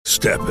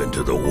Step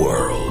into the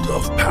world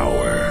of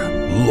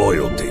power,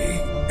 loyalty,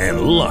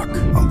 and luck.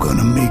 I'm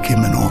gonna make him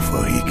an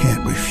offer he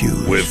can't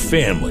refuse. With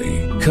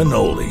family,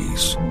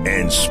 cannolis,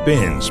 and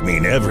spins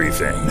mean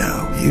everything.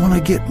 Now, you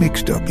wanna get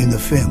mixed up in the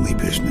family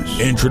business.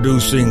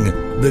 Introducing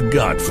The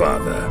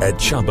Godfather at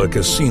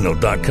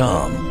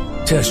ChumbaCasino.com.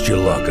 Test your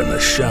luck in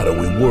the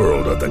shadowy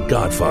world of The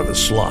Godfather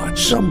slot.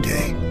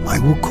 Someday, I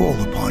will call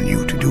upon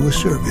you to do a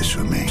service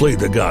for me. Play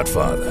The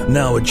Godfather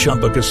now at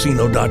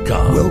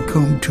ChumbaCasino.com.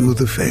 Welcome to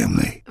the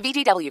family.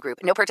 VGW Group.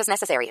 No purchase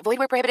necessary. Void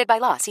where prohibited by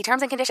law. See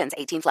terms and conditions.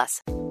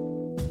 18+.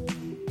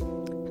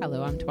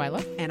 Hello, I'm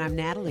Twyla. And I'm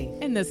Natalie.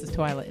 And this is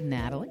Twyla and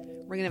Natalie.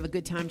 We're going to have a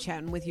good time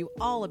chatting with you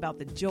all about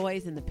the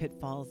joys and the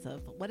pitfalls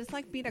of what it's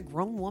like being a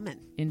grown woman.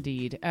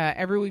 Indeed.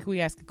 Every week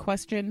we ask a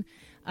question.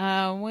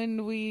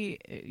 Usually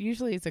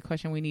it's a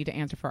question we need to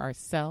answer for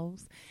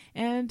ourselves.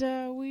 And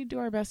we do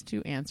our best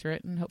to answer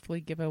it and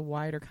hopefully give a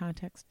wider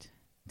context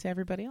to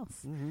everybody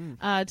else.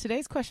 Mm-hmm.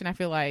 Today's question, I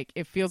feel like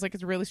it feels like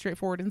it's really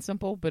straightforward and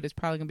simple, but it's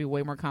probably going to be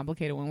way more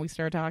complicated when we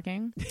start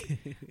talking.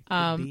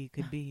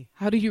 Could be.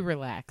 How do you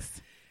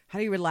relax? How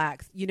do you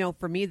relax? You know,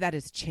 for me, that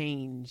has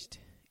changed.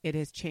 It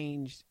has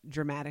changed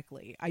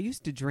dramatically. I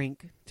used to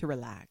drink to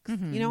relax.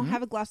 Mm-hmm. You know,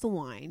 have a glass of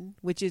wine,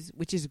 which is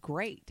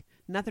great.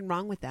 Nothing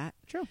wrong with that.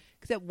 True.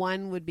 Except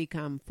 1 would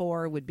become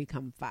 4, would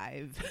become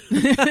 5.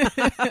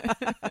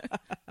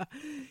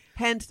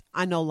 Hence,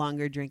 I no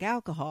longer drink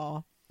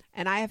alcohol.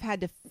 And I have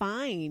had to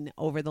find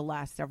over the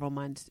last several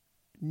months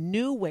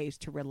new ways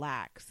to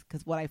relax.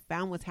 Because what I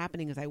found was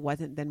happening is I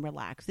wasn't then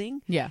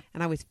relaxing. Yeah.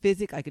 And I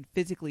could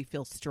physically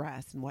feel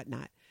stress and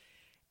whatnot.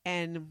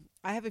 And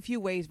I have a few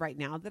ways right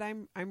now that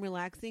I'm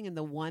relaxing. And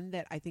the one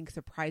that I think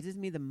surprises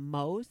me the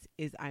most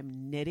is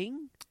I'm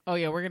knitting. Oh,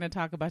 yeah. We're going to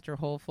talk about your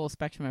whole full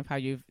spectrum of how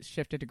you've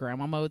shifted to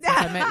grandma mode since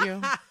I met you.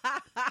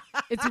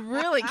 It's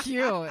really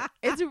cute.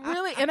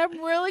 And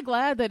I'm really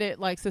glad that it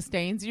like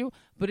sustains you,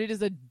 but it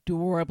is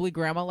adorably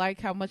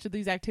grandma-like how much of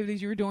these activities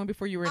you were doing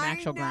before you were an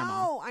actual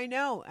grandma. I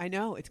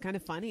know. It's kind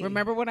of funny.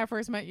 Remember when I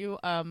first met you?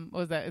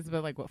 It's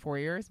been like, 4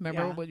 years?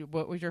 Remember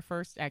what was your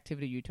first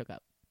activity you took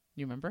up?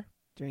 You remember?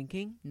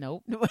 Drinking?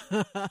 Nope.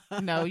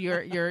 No,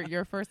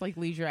 your first like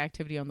leisure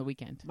activity on the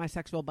weekend. My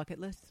sexual bucket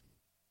list?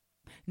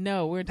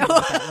 No, we're talking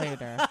about that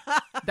later.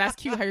 That's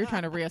cute how you're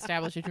trying to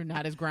reestablish that you're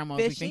not as grandma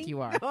as we think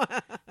you are.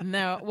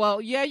 No.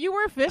 Well, yeah, you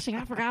were fishing.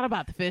 I forgot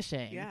about the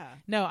fishing. Yeah.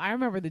 No, I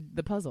remember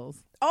the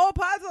puzzles. Oh,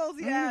 puzzles.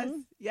 Yes. Mm-hmm.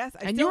 Yes.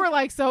 You were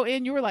like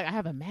you were like, I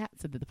have a mat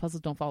so that the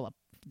puzzles don't fall up.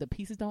 The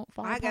pieces don't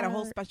fall apart. I got a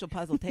whole special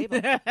puzzle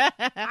table.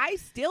 I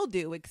still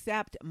do,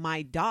 except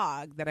my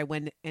dog that I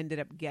ended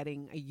up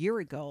getting a year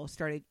ago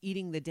started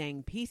eating the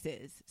dang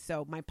pieces.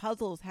 So my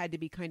puzzles had to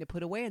be kind of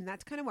put away, and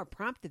that's kind of what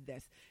prompted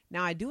this.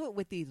 Now I do it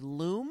with these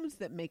looms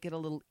that make it a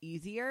little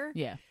easier.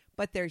 Yeah.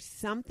 But there's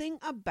something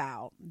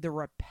about the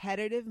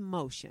repetitive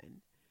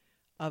motion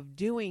of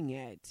doing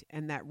it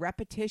and that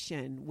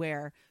repetition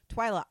where,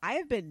 Twyla, I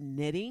have been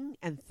knitting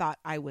and thought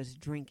I was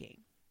drinking.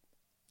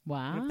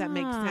 Wow. If that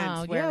makes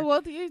sense. Yeah,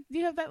 well,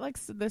 you have that like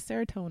the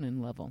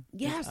serotonin level.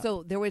 Yeah,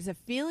 so there was a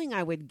feeling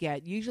I would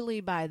get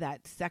usually by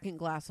that second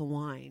glass of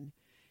wine.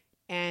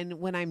 And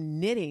when I'm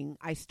knitting,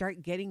 I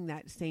start getting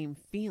that same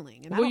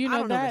feeling. And I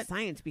don't know the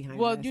science behind it.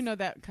 Well, you know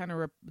that kind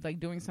of like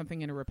doing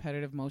something in a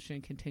repetitive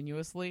motion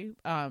continuously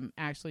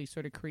actually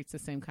sort of creates the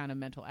same kind of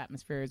mental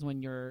atmosphere as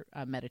when you're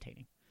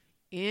meditating.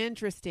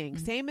 Interesting.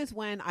 Mm-hmm. Same as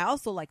when I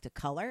also like to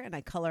color, and I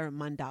color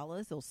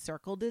mandalas, those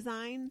circle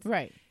designs.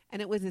 Right.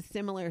 And it was a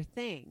similar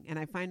thing. And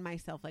I find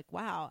myself like,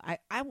 wow,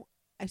 I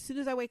as soon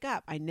as I wake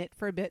up, I knit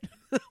for a bit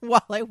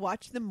while I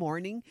watch the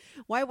morning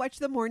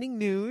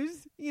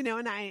news, you know,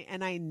 and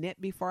I knit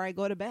before I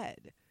go to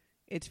bed.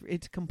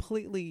 It's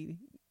completely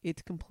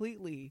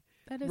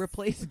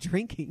replaced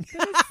drinking.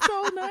 That is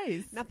so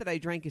nice. Not that I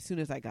drank as soon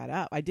as I got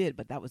up. I did,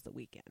 but that was the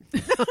weekend.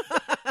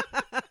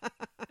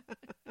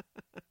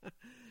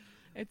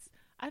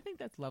 I think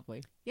that's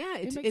lovely. Yeah,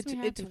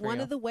 it's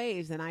one of the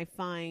ways, and I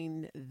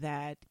find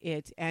that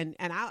and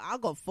I'll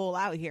go full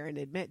out here and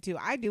admit too,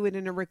 I do it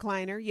in a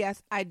recliner.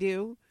 Yes, I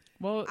do.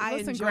 Well, I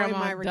listen, enjoy Grandma,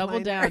 my recliner. double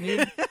down.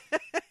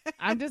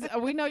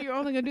 We know you're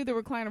only gonna do the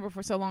recliner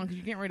for so long because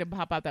you're getting ready to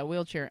pop out that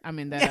wheelchair. I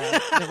mean,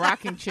 the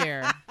rocking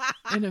chair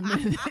in a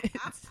minute.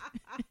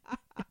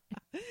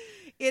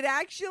 It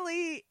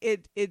actually,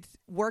 it's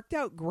worked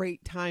out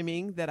great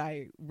timing that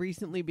I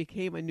recently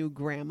became a new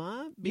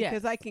grandma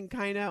because I can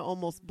kind of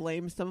almost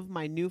blame some of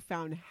my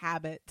newfound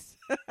habits.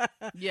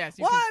 Yes.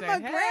 Well, I'm a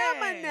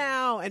grandma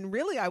now. And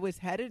really, I was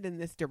headed in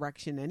this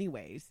direction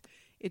anyways.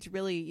 It's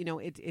really, you know,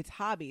 it's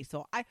hobby.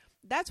 So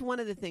that's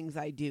one of the things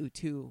I do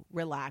to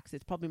relax.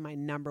 It's probably my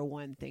number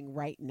one thing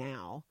right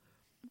now.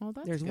 Well,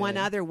 there's good. one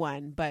other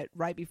one, but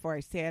right before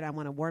I say it, I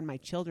want to warn my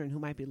children who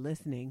might be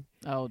listening.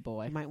 Oh,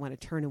 boy. You might want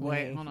to turn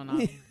away. Wait, hold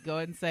on. Go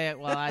ahead and say it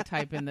while I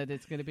type in that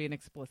it's going to be an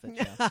explicit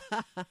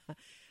show.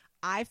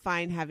 I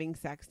find having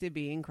sex to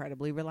be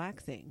incredibly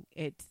relaxing.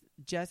 It's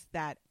just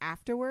that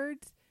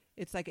afterwards,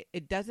 it's like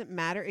it doesn't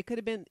matter. It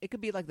could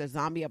be like the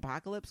zombie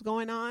apocalypse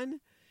going on.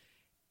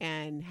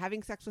 And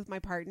having sex with my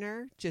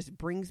partner just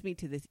brings me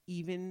to this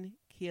even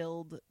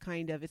healed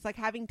kind of. It's like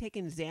having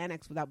taken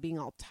Xanax without being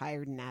all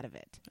tired and out of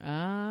it.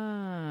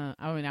 I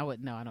mean, I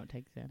wouldn't know. I don't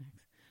take Xanax.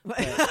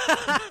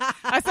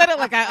 I said it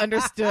like I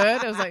understood.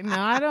 I was like, no,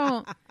 I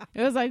don't.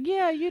 It was like,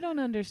 yeah, you don't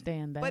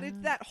understand that. But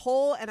it's that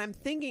whole, and I'm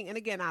thinking, and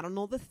again, I don't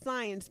know the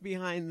science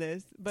behind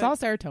this, but it's all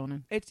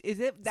serotonin. is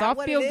it It's that all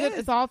what feel it good. is?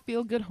 It's all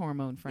feel good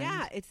hormone, friend.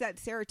 Yeah, it's that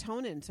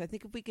serotonin. So I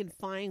think if we can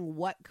find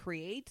what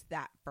creates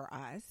that for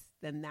us,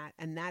 then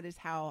that is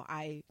how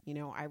I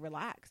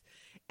relax.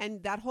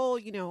 And that whole,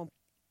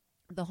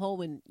 the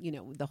whole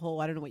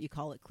I don't know what you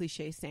call it,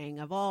 cliche saying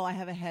of, oh, I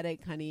have a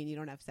headache, honey, and you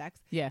don't have sex.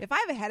 Yeah. If I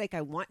have a headache,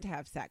 I want to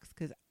have sex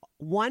because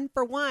 1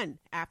 for 1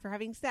 after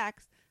having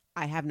sex,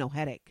 I have no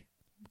headache.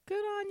 Good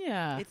on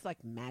ya. It's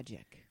like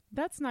magic.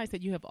 That's nice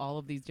that you have all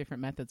of these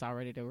different methods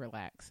already to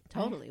relax.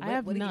 Totally. I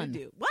have what none. do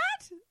you do? What?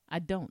 I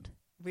don't.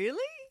 Really?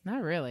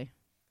 Not really.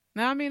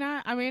 No, I mean,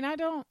 I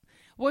don't.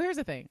 Well, here's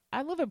the thing.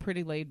 I live a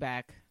pretty laid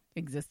back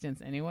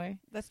existence anyway.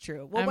 That's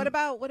true. Well, what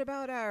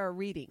about our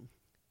reading?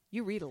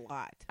 You read a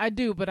lot. I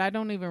do, but I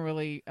don't even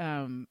really.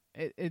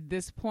 At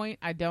this point,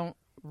 I don't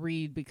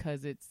read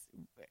because it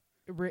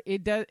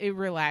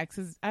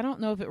relaxes. I don't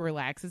know if it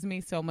relaxes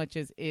me so much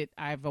as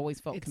I've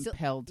always felt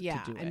compelled to do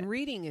it. And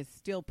reading is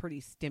still pretty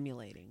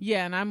stimulating.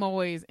 Yeah, and I'm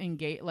always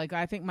engaged. Like,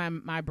 I think my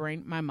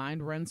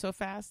mind runs so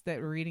fast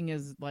that reading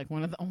is like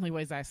one of the only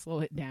ways I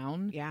slow it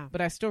down. Yeah.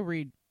 But I still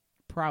read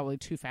probably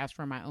too fast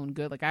for my own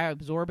good. Like, I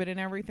absorb it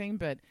and everything,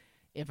 but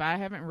if I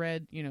haven't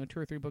read, 2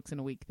 or 3 books in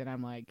a week, then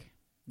I'm like,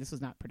 this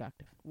was not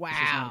productive. Wow. This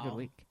was not a good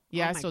week.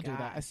 Yeah, I my still do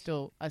that. I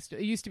still,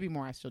 it used to be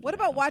more. I still do What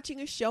that about now.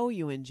 watching a show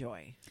you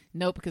enjoy?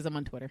 Nope, because I'm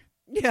on Twitter.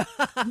 Yeah.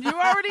 You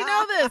already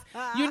know this.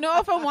 You know,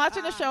 if I'm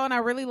watching a show and I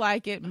really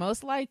like it,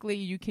 most likely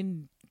you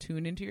can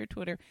tune into your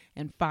Twitter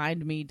and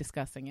find me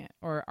discussing it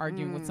or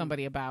arguing with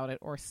somebody about it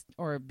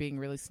or being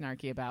really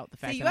snarky about the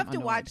fact See, that you have I'm to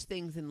annoyed. watch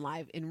things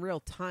in real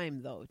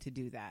time though to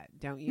do that,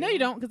 don't you? No, you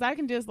don't, because I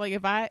can just like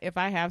if I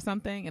have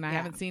something and I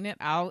haven't seen it,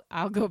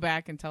 I'll go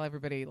back and tell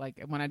everybody.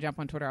 Like when I jump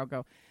on Twitter, I'll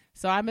go,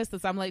 so I missed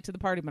this. I'm late to the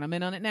party, but I'm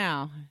in on it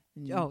now.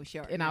 Oh,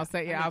 sure. And I'll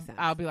say,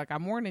 I'll be like,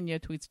 I'm warning you,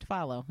 tweets to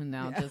follow, and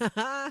I'll just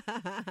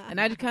and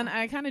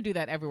I kind of do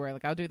that everywhere.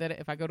 Like I'll do that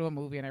if I go to a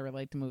movie and I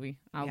relate to movie.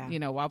 I'll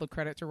while the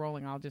credits are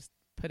rolling, I'll just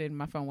put in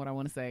my phone what I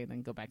want to say and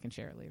then go back and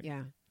share it later.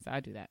 Yeah. So I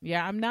do that.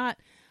 Yeah, I'm not.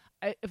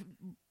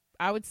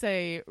 I would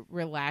say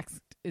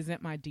relaxed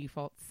isn't my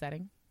default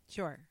setting.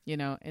 Sure.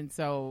 And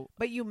so.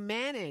 But you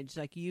manage,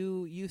 like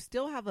you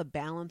still have a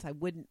balance. I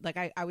wouldn't, like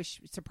I was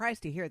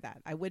surprised to hear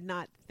that. I would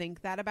not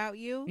think that about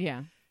you.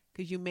 Yeah.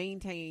 Because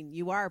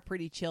you are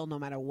pretty chill no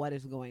matter what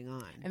is going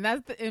on. And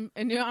that's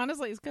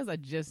honestly, it's because I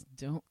just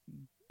don't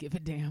give a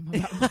damn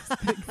about most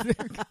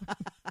things.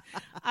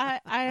 I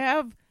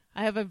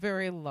have a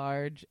very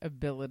large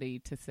ability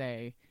to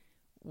say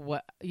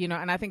what,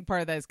 and I think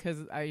part of that is because,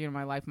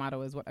 my life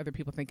motto is what other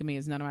people think of me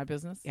is none of my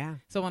business. Yeah.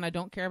 So when I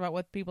don't care about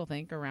what people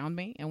think around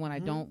me and when I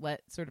don't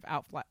let sort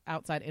of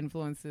outside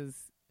influences,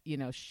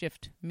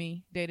 shift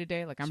me day to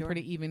day, like I'm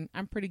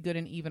pretty good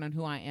and even on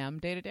who I am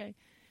day to day.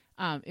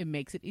 It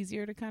makes it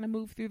easier to kind of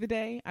move through the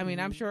day. I mean,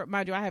 I'm sure,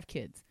 mind you, I have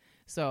kids.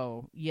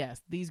 So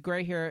yes, the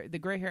gray hair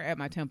at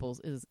my temples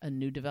is a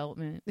new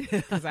development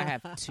because I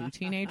have 2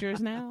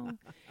 teenagers now,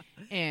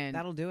 and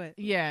that'll do it.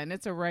 Yeah, and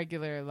it's a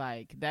regular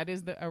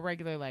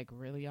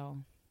really, y'all,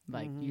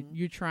 like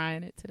you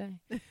trying it today,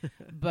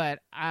 but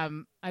I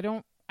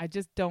don't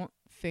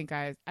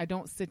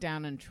sit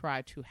down and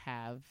try to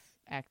have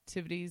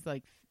activities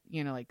like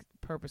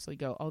purposely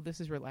go, oh,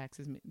 this is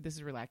relaxing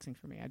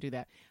for me. I do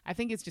that. I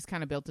think it's just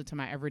kind of built into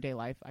my everyday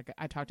life.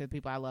 I talk to the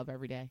people I love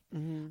every day.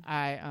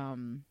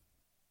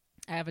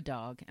 I have a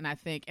dog, and I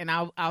think, and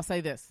I'll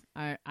say this: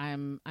 I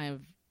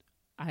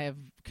have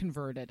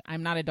converted.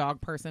 I'm not a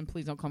dog person.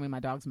 Please don't call me my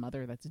dog's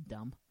mother. That's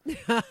dumb.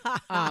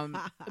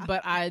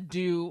 But I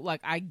do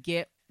I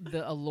get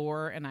the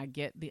allure and I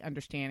get the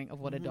understanding of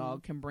what a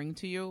dog can bring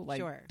to you.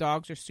 Like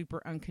dogs are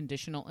super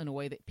unconditional in a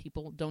way that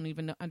people don't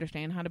even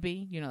understand how to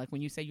be. Like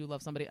when you say you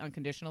love somebody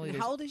unconditionally.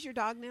 How old is your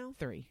dog now?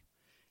 3.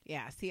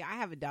 Yeah, see, I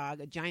have a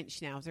dog, a giant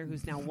schnauzer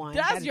who's now 1.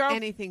 That's your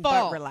anything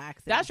fault. but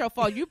relaxing. That's your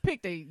fault. You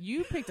picked a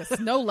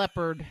snow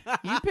leopard.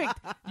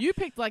 You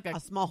picked like a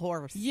small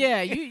horse.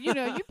 Yeah,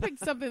 you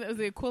picked something that was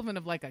the equivalent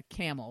of like a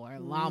camel or a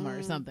llama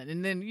or something.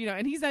 And then,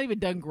 and he's not even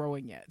done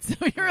growing yet. So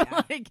you're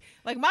like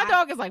my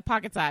dog is like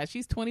pocket size.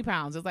 She's 20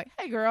 pounds. It's like,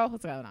 hey girl,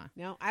 what's going on?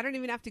 No, I don't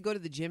even have to go to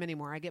the gym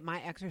anymore. I get my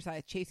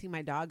exercise chasing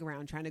my dog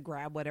around trying to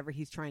grab whatever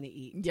he's trying to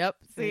eat. Yep.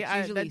 See,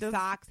 usually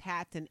socks,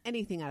 hats, and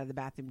anything out of the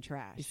bathroom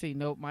trash. You see,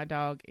 nope, my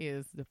dog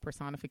is the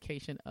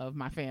personification of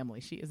my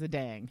family. She is a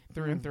dang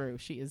through and through.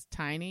 She is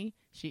tiny,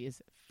 she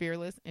is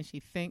fearless, and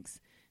she thinks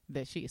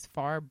that she is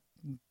far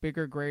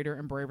bigger, greater,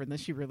 and braver than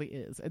she really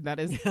is. And that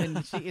is,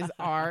 and she is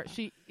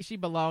she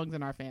belongs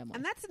in our family.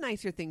 And that's a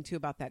nicer thing too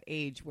about that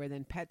age, where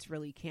then pets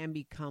really can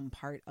become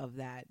part of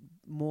that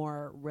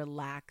more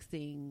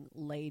relaxing,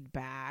 laid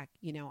back.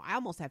 I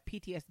almost have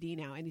PTSD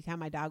now anytime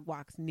my dog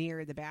walks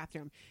near the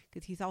bathroom,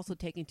 because he's also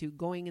taken to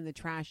going in the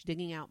trash,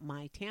 digging out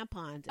my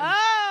tampons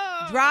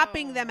and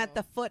dropping them at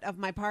the foot of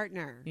my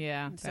partner.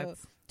 Yeah. And so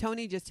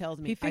Tony just tells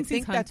me. He thinks I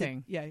think he's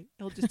hunting. Yeah,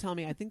 he'll just tell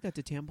me, I think that's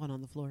a tampon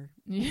on the floor.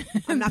 Yeah,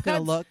 I'm not going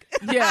to look.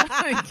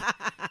 Yeah.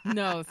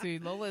 No, see,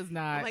 Lola's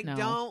not. I'm like, no.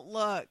 don't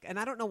look. And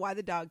I don't know why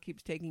the dog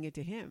keeps taking it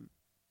to him.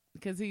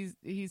 Because he's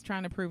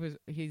trying to prove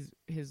his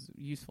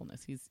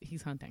usefulness.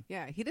 He's hunting.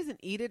 Yeah, he doesn't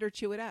eat it or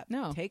chew it up.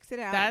 No. Takes it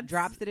out, That's-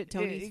 drops it at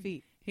Tony's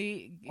feet.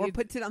 Or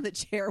puts it on the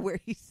chair where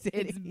he's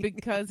sitting. It's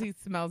because he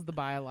smells the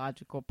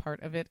biological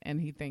part of it, and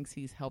he thinks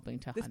he's helping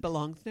to This hunt.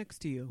 belongs next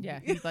to you. Yeah,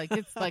 he's like,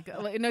 it's like,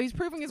 no, he's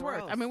proving his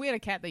worth. Gross. I mean, we had a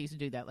cat that used to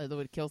do that. Like, they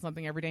would kill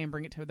something every day and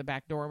bring it to the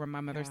back door where my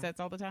mother sits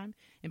all the time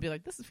and be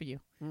like, this is for you.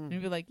 And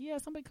he'd be like, yeah,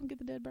 somebody come get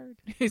the dead bird.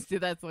 She used to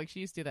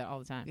do that all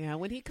the time. Yeah,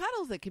 when he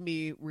cuddles, it can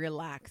be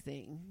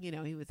relaxing. You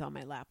know, he was on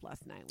my lap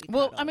last night. We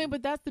Well, cuddled. I mean,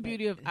 but that's the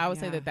beauty of, I would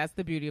say yeah. that's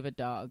the beauty of a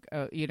dog.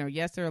 You know,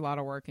 yes, they're a lot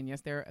of work, and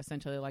yes, they're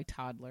essentially like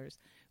toddlers,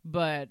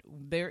 but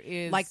there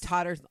is like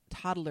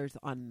toddlers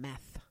on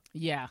meth.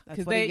 Yeah,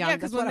 That's what a young-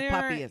 that's when what a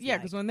they're puppy is yeah,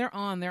 like. because when they're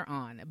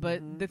on.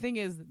 But the thing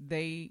is,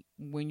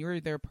 when you're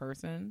their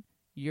person,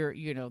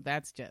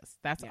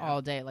 that's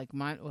all day. Like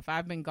if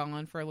I've been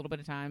gone for a little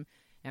bit of time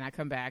and I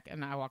come back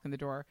and I walk in the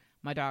door,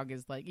 my dog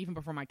is like, even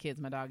before my kids,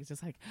 my dog is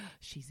just like,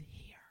 she's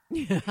here.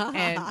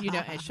 And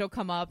and she'll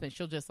come up and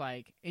she'll just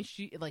like, and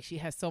she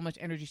has so much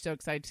energy, so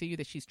excited to see you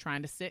that she's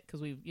trying to sit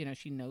because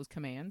she knows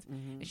commands,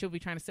 and she'll be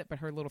trying to sit, but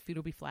her little feet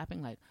will be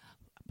flapping like,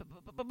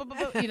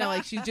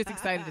 like she's just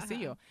excited to see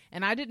you.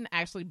 And I didn't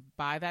actually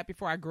buy that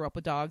before. I grew up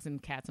with dogs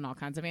and cats and all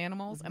kinds of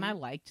animals, and I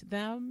liked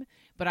them,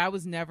 but I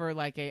was never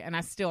like and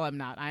I still am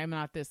not. I am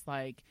not this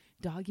like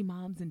doggy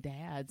moms and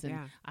dads, and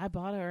I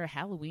bought her a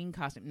Halloween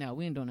costume. No,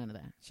 we ain't doing none of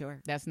that. Sure.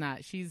 That's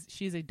not.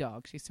 She's a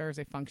dog. She serves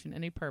a function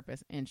and a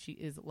purpose, and she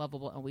is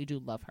lovable, and we do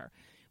love her.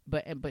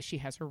 But she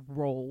has her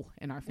role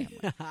in our family.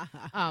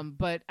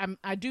 But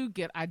I do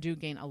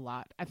gain a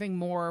lot. I think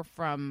more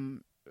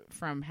from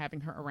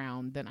having her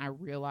around than I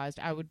realized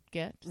I would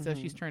get. So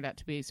she's turned out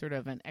to be sort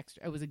of an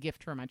extra. It was a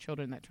gift for my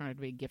children that turned out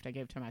to be a gift I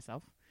gave to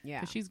myself.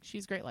 Yeah.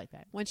 She's great like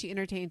that. When she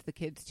entertains the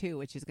kids too,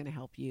 which is going to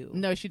help you.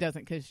 No, she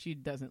doesn't, because she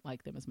doesn't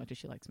like them as much as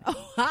she likes me.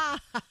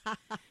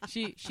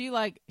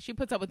 She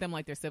puts up with them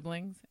like they're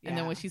siblings, and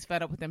then when she's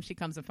fed up with them, she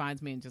comes and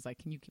finds me and just like,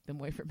 can you keep them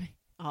away from me?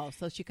 Oh,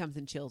 so she comes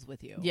and chills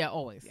with you. Yeah,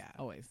 always. Yeah,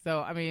 always.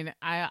 So I mean,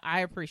 I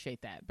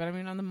appreciate that, but I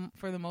mean,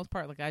 for the most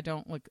part, like I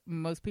don't like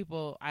most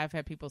people. I've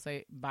had people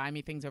buy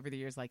me things over the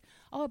years, like,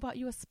 oh, I bought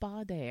you a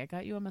spa day, I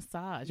got you a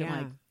massage. Yeah. I'm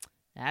like,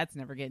 that's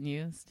never getting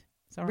used.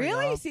 Sorry,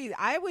 Really? y'all. See,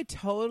 I would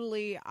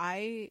totally.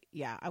 I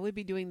would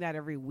be doing that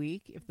every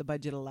week if the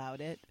budget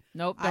allowed it.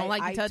 Nope, don't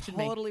like you touching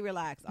me. Totally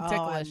relax. Oh,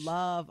 Ticklish.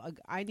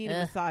 I need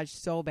a massage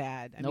so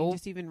bad. I mean, Nope.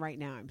 just even right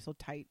now, I'm so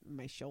tight in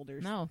my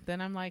shoulders. No,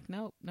 then I'm like,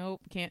 nope,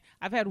 can't.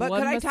 I've had But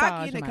one could I massage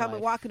talk you in into my coming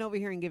life. walking over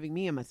here and giving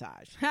me a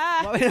massage?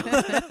 I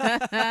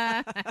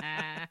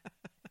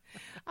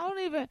don't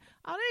even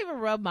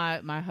rub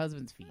my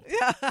husband's feet.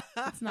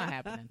 It's not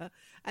happening.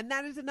 And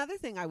that is another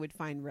thing I would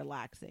find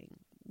relaxing.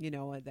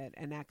 That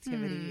an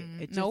activity.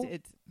 It's nope. just,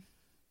 it's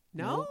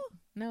no.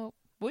 Nope.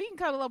 Well, you can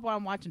cuddle up while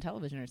I'm watching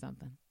television or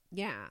something.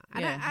 Yeah,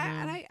 and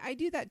I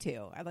do that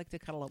too. I like to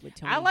cuddle up with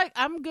Tony.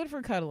 I'm good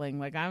for cuddling.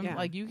 Like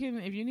like you can,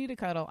 if you need a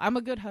cuddle. I'm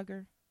a good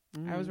hugger.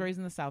 I was raised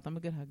in the South. I'm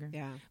a good hugger.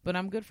 Yeah, but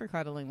I'm good for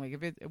cuddling.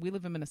 Like we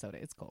live in Minnesota,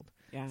 it's cold.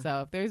 Yeah.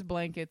 So if there's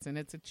blankets and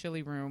it's a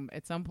chilly room,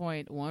 at some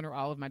point one or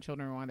all of my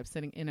children will wind up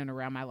sitting in and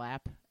around my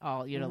lap,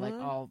 all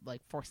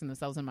like forcing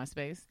themselves in my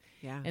space.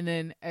 Yeah. And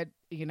then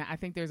I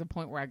think there's a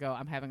point where I go,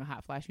 I'm having a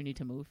hot flash. You need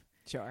to move.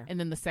 Sure. And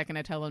then the second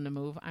I tell them to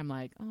move, I'm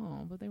like,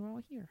 oh, but they were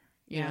all here.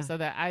 You know, so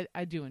that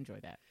I do enjoy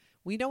that.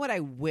 We know what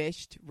I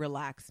wished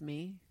relaxed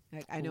me.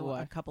 Like, I know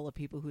What? a couple of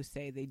people who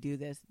say they do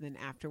this, and then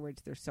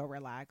afterwards they're so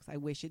relaxed. I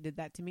wish it did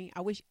that to me.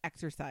 I wish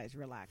exercise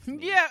relaxed me.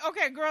 Yeah,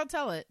 okay, girl,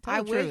 tell it.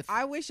 Tell the truth.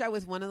 I wish I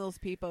was one of those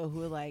people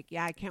who like,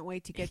 I can't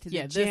wait to get to the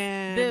Yeah,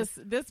 gym.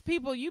 this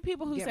people, you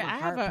people who Get say my I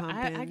have heart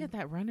I pumping. get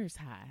that runner's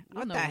high. I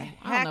What don't the know, I heck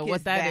don't know what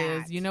is that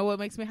that? is. You know what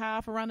makes me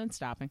high for running?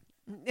 Stopping.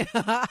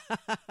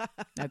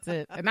 That's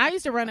it. And I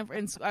used to run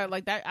in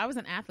like that. I was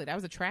an athlete. I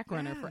was a track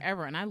runner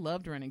forever, and I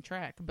loved running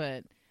track.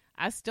 But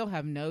I still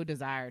have no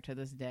desire to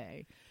this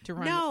day to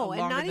run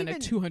longer than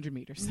 200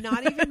 meters.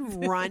 Not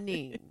even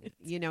running.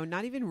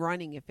 Not even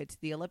running. If it's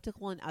the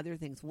elliptical and other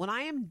things. When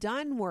I am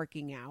done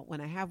working out,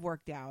 when I have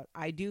worked out,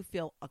 I do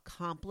feel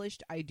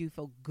accomplished. I do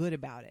feel good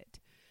about it.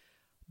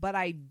 But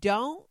I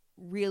don't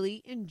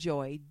really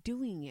enjoy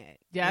doing it.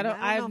 Yeah,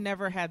 I've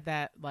never had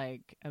that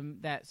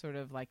that sort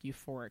of like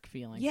euphoric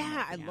feeling.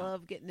 Yeah, I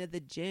love getting to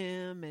the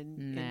gym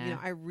and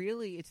I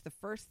really, it's the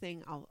first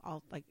thing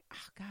I'll like,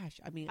 oh gosh,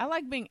 I mean, I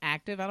like being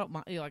active. I don't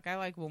mind, like, I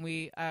like when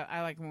we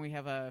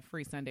have a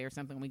free Sunday or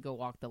something, we go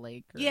walk the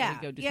lake or we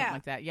go do something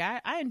like that. Yeah,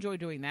 I enjoy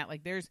doing that.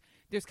 Like there's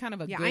kind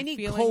of a good I need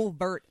feeling.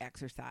 covert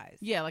exercise.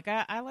 Yeah, like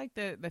I like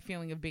the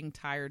feeling of being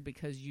tired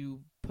because you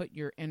put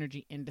your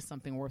energy into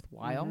something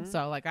worthwhile. Mm-hmm.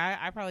 So like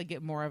I probably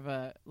get more of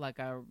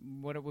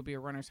what it would be a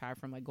runner's high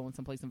from like going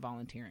someplace and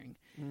volunteering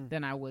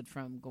than I would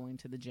from going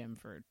to the gym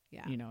for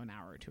an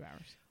hour or 2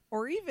 hours.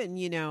 Or even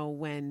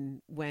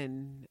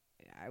when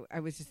I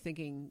was just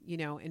thinking,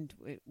 and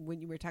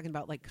when you were talking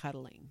about like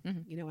cuddling,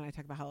 when I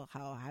talk about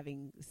how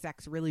having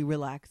sex really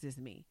relaxes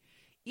me.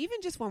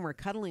 Even just when we're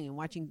cuddling and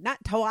watching, not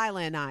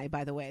Twyla and I,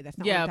 by the way. That's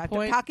not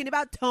what I'm talking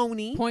about.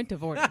 Tony. Point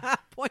of order.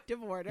 Point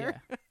of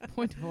order. Yeah.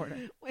 Point of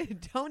order. When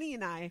Tony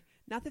and I,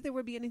 not that there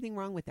would be anything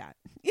wrong with that,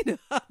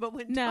 but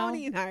when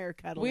Tony and I are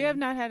cuddling. We have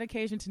not had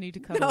occasion to need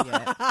to cuddle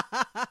yet.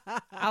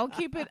 I'll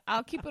keep it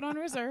on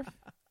reserve,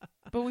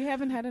 but we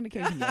haven't had an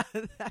occasion yet.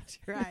 That's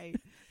right.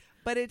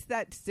 But it's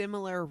that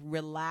similar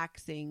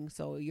relaxing.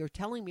 So you're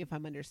telling me if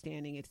I'm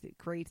understanding, it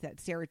creates that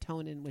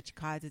serotonin, which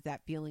causes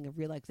that feeling of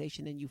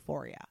relaxation and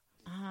euphoria.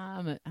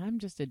 I'm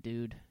just a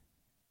dude.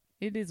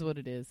 It is what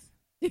it is.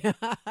 Well,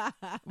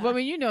 I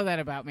mean, you know that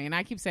about me, and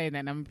I keep saying that,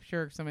 and I'm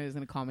sure somebody's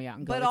going to call me out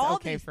and go, it's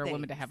okay for a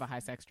woman to have a high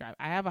sex drive.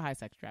 I have a high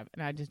sex drive,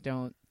 and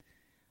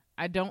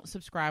I don't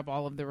subscribe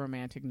all of the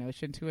romantic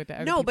notion to it.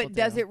 No, but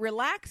does it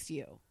relax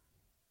you?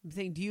 I'm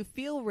saying, do you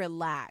feel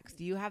relaxed?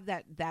 Do you have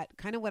that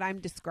kind of what I'm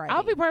describing?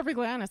 I'll be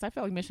perfectly honest. I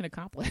feel like mission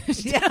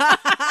accomplished. Yeah.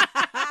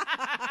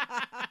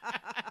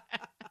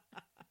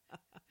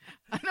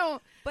 I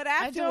don't. But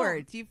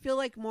afterwards, you feel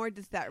like more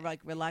just that like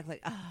relax,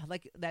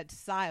 like that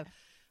sigh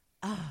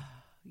of,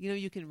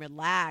 you can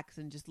relax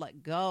and just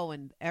let go,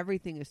 and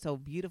everything is so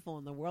beautiful,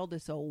 and the world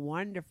is so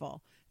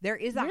wonderful. There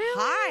is a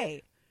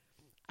high.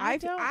 I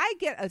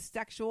get a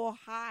sexual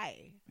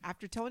high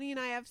after Tony and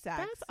I have sex.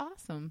 That's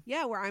awesome.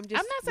 Yeah, where I'm just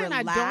I'm not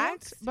saying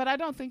relaxed. I don't, but I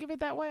don't think of it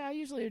that way. I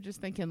usually are just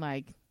thinking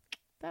like,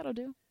 that'll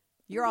do.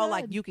 You're all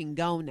like, you can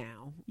go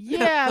now.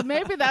 Yeah,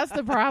 maybe that's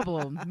the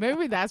problem.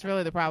 Maybe that's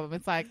really the problem.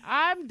 It's like,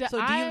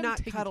 So do you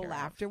not cuddle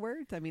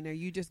afterwards? I mean, are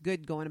you just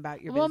good going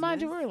about your business? Well,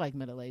 mind you, we're like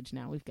middle-aged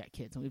now. We've got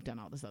kids and we've done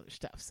all this other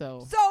stuff.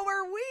 So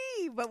are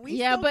we, but we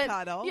still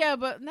cuddle. Yeah,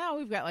 but now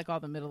we've got like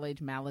all the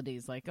middle-aged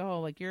maladies. Like,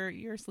 like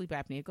you're sleep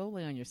apnea. Go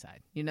lay on your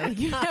side.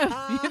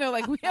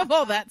 Like we have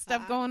all that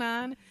stuff going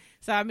on.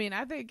 So, I mean,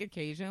 I think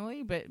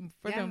occasionally, but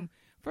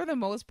for the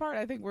most part,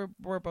 I think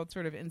we're both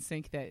sort of in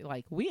sync that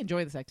like we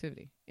enjoy this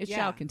activity. It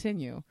shall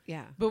continue.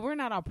 Yeah. But we're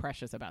not all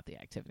precious about the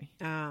activity.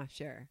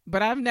 Sure.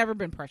 But I've never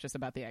been precious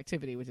about the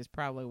activity, which is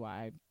probably why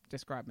I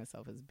describe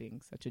myself as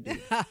being such a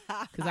dude.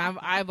 Because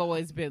I've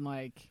always been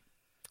like,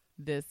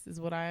 this is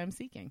what I am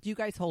seeking. Do you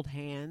guys hold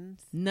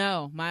hands?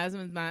 No, my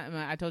husband.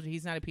 I told you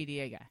he's not a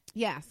PDA guy.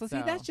 Yeah, so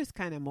see, that's just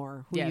kind of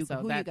more who you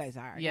guys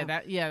are. Yeah,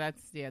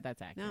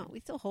 that's accurate. No, we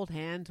still hold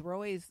hands. We're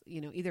always,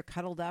 either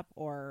cuddled up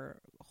or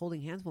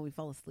holding hands when we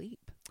fall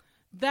asleep.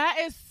 That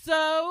is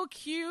so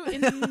cute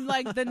in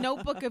like the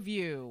Notebook of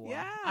you.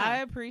 Yeah, I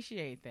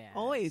appreciate that.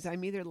 Always,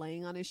 I'm either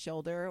laying on his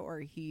shoulder or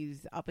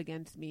he's up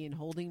against me and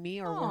holding me,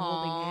 or we're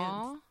holding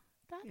hands.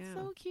 That's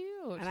so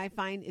cute. And I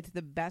find it's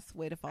the best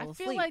way to fall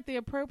asleep. I feel like the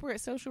appropriate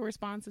social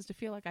response is to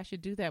feel like I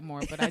should do that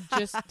more, but I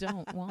just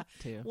don't want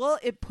to. Well,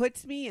 it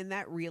puts me in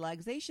that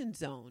relaxation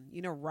zone.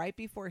 Right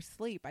before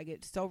sleep, I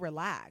get so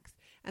relaxed.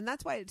 And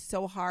that's why it's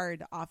so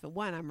hard often.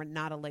 One, I'm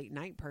not a late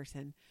night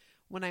person.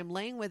 When I'm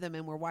laying with him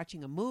and we're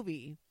watching a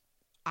movie,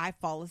 I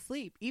fall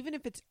asleep. Even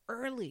if it's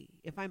early,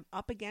 if I'm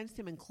up against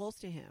him and close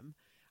to him,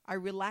 I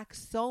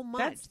relax so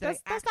much.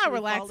 That's not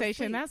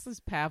relaxation. That's this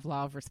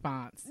Pavlov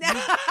response.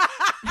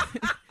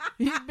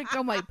 You've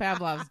become like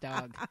Pavlov's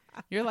dog.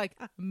 You're like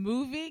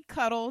movie,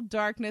 cuddle,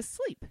 darkness,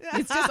 sleep.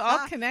 It's just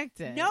all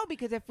connected. No,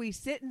 because if we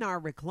sit in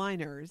our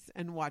recliners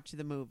and watch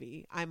the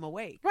movie, I'm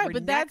awake. Right, we're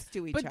but next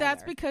to each other. But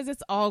that's because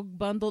it's all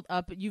bundled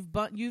up.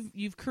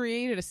 You've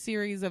created a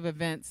series of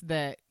events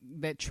that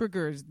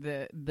triggers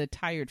the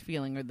tired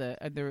feeling or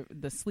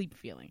the sleep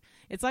feeling.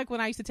 It's like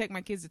when I used to take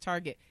my kids to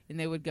Target and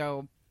they would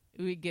go.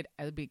 It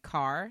would be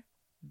car,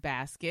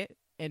 basket,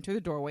 enter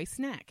the doorway,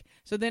 snack.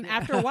 So then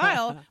after a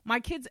while, my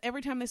kids,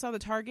 every time they saw the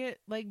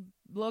Target like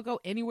logo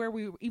anywhere,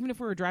 even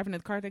if we were driving in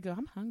the car, they'd go,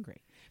 I'm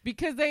hungry.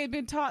 Because they had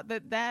been taught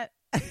that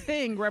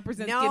thing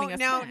represents getting a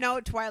snack. No,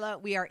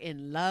 Twyla, we are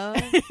in love,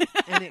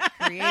 and it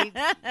creates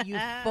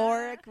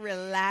euphoric,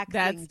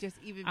 relaxing, just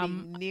even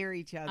being near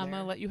each other. I'm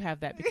going to let you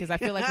have that because I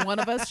feel like one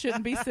of us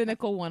shouldn't be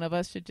cynical. One of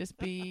us should just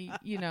be,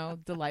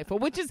 delightful,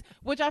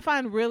 which I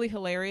find really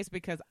hilarious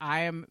because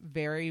I am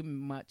very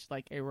much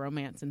like a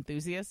romance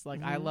enthusiast.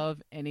 Like I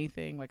love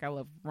anything. Like I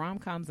love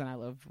rom-coms and I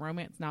love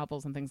romance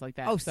novels and things like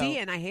that. Oh, see,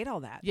 and I hate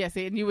all that. Yeah,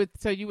 see, and you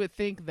would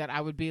think that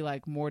I would be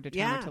like more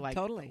determined to like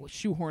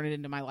shoehorn it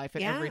into my life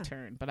at every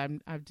turn. But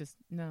I'm just,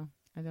 no,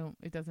 I don't,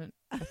 it doesn't,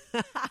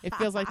 it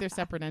feels like they're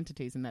separate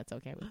entities and that's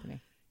okay with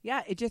me.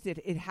 Yeah,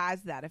 it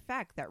has that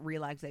effect, that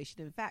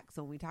relaxation effect.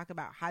 So when we talk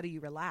about how do you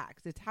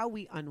relax, it's how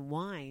we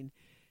unwind.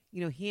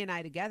 He and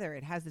I together,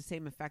 it has the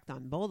same effect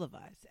on both of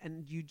us.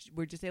 And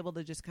we're just able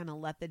to just kind of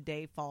let the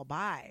day fall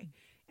by.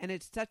 And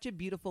it's such a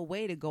beautiful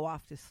way to go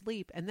off to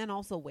sleep and then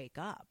also wake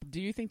up. Do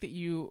you think that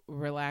you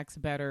relax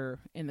better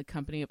in the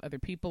company of other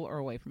people or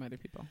away from other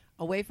people?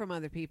 Away from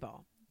other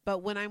people.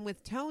 But when I'm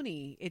with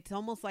Tony, it's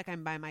almost like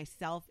I'm by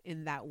myself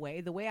in that way.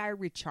 The way I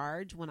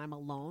recharge when I'm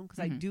alone, because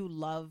I do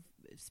love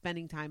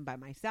spending time by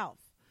myself.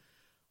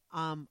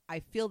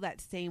 I feel that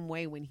same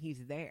way when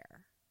he's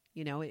there.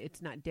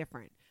 It's not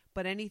different.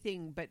 But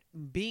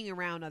being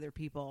around other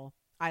people,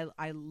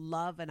 I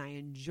love and I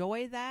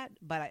enjoy that,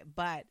 but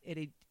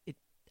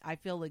I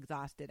feel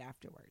exhausted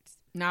afterwards.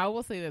 Now I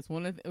will say this: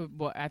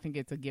 I think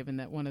it's a given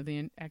that one of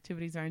the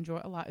activities I enjoy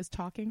a lot is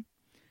talking.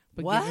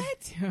 But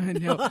What? I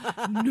know,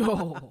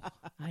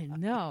 I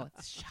know,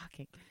 it's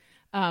shocking.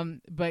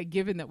 But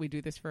given that we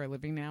do this for a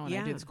living now, and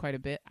I do this quite a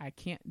bit, I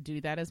can't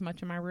do that as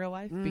much in my real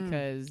life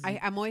because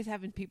I'm always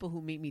having people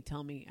who meet me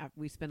tell me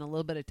we spend a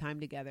little bit of time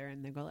together,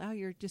 and they go, "Oh,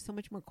 you're just so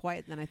much more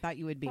quiet than I thought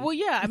you would be." Well,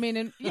 yeah, I mean,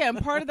 and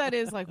part of that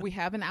is like we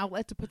have an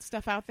outlet to put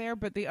stuff out there,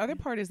 but the other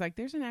part is like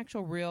there's an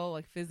actual real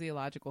like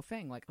physiological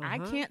thing. Like I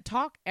can't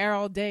talk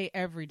all day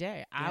every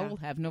day. I will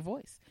have no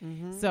voice.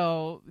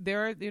 So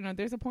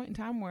there's a point in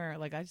time where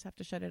like I just have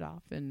to shut it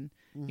off, and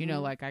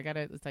like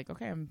it's like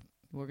okay,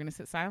 we're going to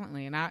sit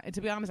silently. And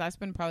to be honest, I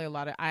spend probably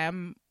I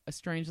am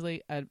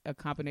strangely a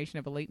combination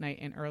of a late night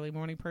and early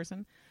morning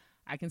person.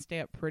 I can stay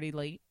up pretty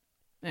late.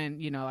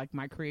 And, like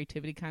my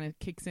creativity kind of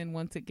kicks in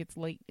once it gets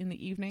late in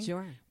the evening.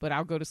 Sure. But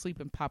I'll go to sleep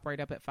and pop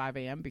right up at 5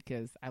 a.m.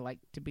 because I like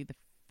to be the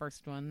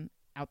first one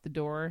out the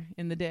door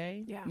in the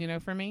day,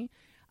 for me.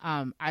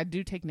 I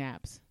do take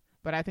naps.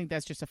 But I think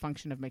that's just a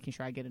function of making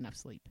sure I get enough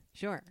sleep.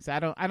 Sure. So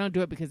I don't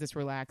do it because it's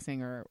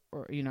relaxing or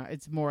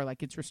it's more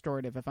like it's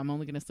restorative. If I'm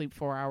only going to sleep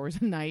 4 hours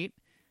a night,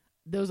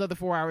 those other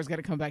 4 hours got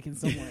to come back in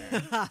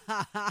somewhere,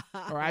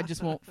 or I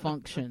just won't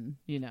function.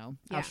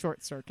 I'll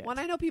short circuit. Well,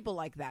 I know people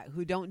like that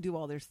who don't do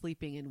all their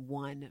sleeping in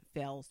one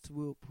fell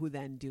swoop, who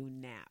then do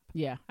nap.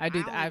 Yeah, I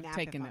do. I've nap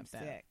taken if I'm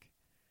that. sick.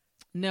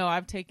 No,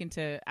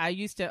 I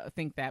used to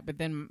think that, but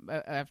then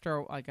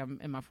after like I'm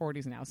in my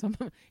 40s now, so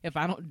if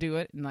I don't do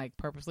it and like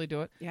purposely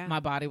do it, my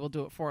body will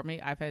do it for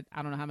me. I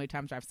don't know how many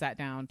times I've sat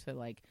down to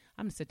like,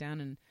 I'm gonna sit down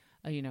and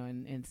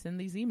and send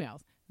these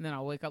emails. And then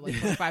I'll wake up like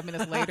 5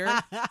 minutes later,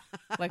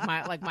 like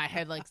my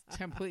head like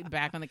completely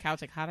back on the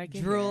couch. Like, how did I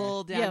get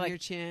drool here? down your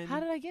chin?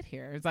 How did I get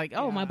here? It's like,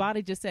 my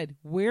body just said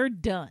we're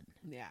done.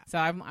 Yeah. So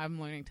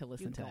I'm learning to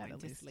listen to that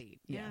at least. Sleep.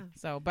 Yeah.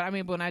 So, but I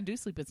mean, when I do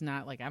sleep, it's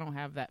not like I don't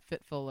have that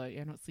fitful. I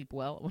don't sleep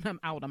well when I'm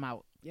out. I'm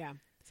out. Yeah.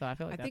 So I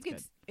feel like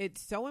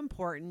it's so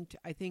important.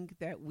 I think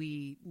that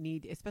we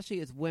need,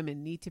 especially as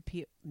women, need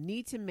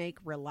to make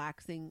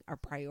relaxing a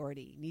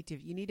priority.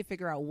 You need to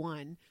figure out,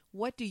 one,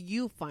 what do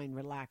you find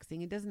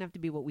relaxing? It doesn't have to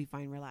be what we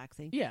find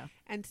relaxing. Yeah.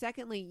 And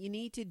secondly, you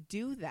need to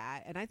do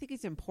that. And I think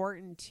it's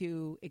important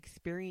to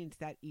experience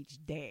that each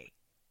day.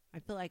 I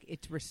feel like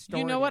it's restorative.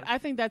 You know what? I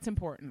think that's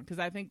important because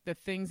I think the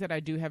things that I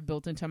do have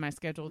built into my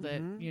schedule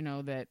that,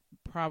 that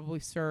probably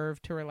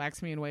serve to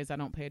relax me in ways I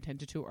don't pay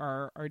attention to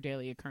are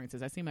daily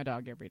occurrences. I see my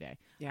dog every day.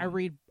 Yeah.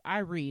 I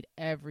read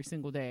every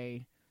single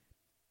day.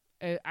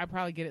 I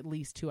probably get at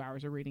least 2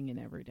 hours of reading in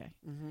every day.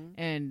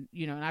 And,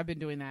 and I've been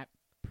doing that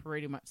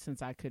pretty much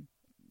since I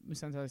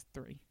was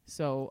 3.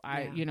 So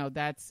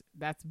that's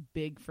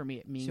big for me.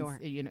 It means,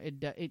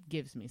 it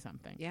gives me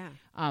something. Yeah.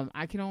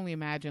 I can only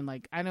imagine,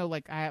 like, I know,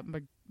 like, I have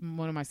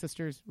one of my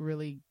sisters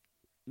really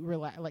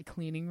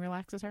cleaning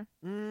relaxes her.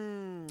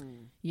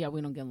 Yeah,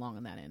 we don't get along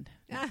on that end.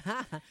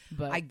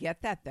 But I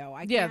get that though.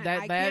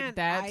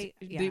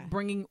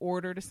 Bringing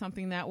order to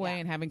something that way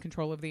and having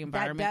control of the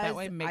environment that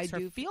way makes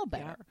her feel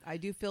better. Yeah, I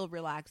do feel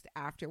relaxed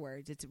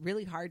afterwards. It's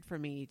really hard for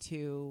me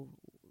to,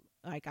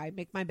 like, I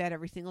make my bed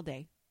every single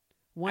day.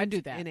 I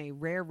do that. In a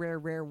rare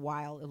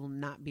while, it will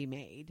not be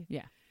made.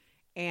 Yeah.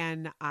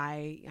 And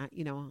I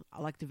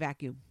like to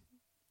vacuum.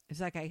 It's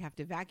like I have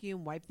to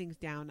vacuum, wipe things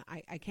down.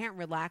 I can't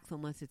relax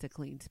unless it's a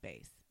clean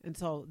space. And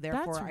so,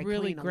 therefore, that's I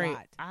really clean great. a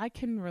lot. I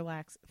can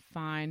relax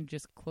fine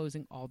just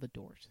closing all the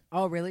doors.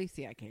 Oh, really?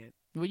 See, I can't.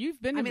 Well,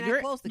 you've been you're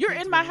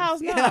in my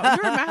house now.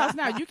 You're in my house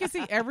now. You can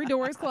see every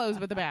door is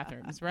closed but the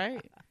bathrooms,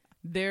 right?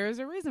 There's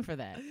a reason for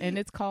that, and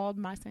it's called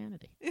my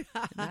sanity. And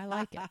I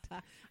like it.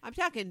 I'm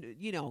talking,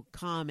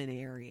 common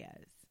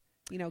areas.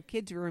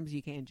 Kids' rooms,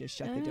 you can't just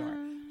shut the door.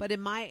 But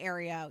in my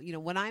area,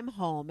 when I'm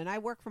home, and I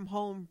work from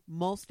home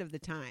most of the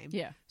time.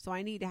 Yeah. So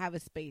I need to have a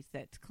space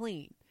that's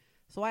clean.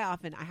 So I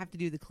have to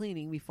do the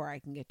cleaning before I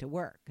can get to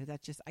work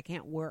because I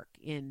can't work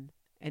in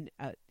an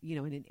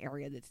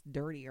area that's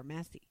dirty or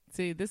messy.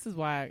 See, this is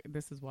why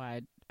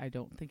I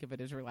don't think of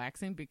it as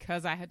relaxing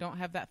because I don't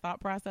have that thought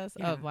process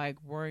of like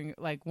worrying.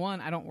 Like,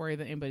 one, I don't worry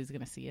that anybody's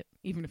going to see it,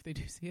 even if they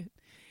do see it.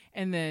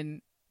 And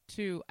then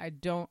 2, I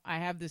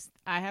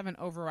have an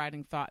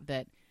overriding thought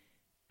that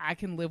I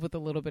can live with a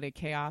little bit of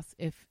chaos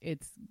if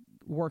it's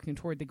working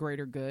toward the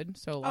greater good.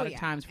 So a lot of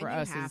times for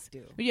us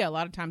a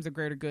lot of times the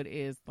greater good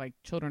is like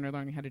children are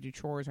learning how to do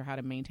chores or how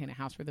to maintain a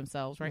house for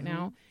themselves right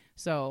now.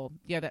 So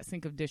that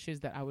sink of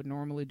dishes that I would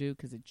normally do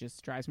because it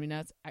just drives me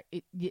nuts.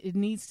 It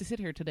needs to sit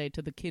here today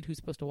till the kid who's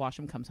supposed to wash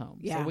them comes home.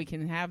 Yeah. So we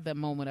can have the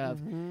moment of,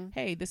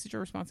 hey, this is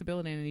your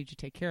responsibility and I need you to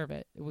take care of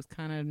it. It was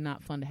kind of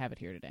not fun to have it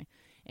here today.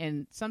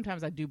 And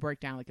sometimes I do break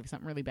down, like if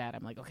something really bad,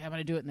 I'm like, okay, I'm going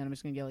to do it, and then I'm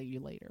just going to yell at you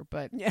later.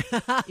 But,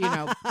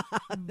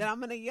 then I'm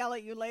going to yell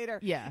at you later.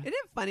 Yeah. Isn't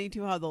it funny,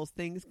 too, how those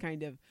things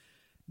kind of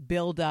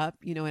build up?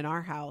 In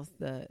our house,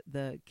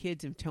 the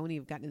kids and Tony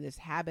have gotten in this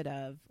habit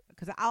of,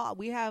 because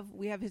we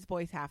have his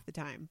boys half the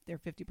time. They're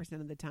 50%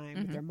 of the time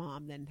with their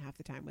mom, then half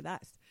the time with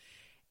us.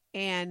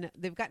 And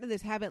they've gotten to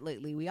this habit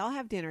lately. We all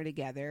have dinner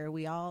together.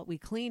 We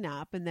clean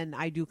up, and then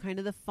I do kind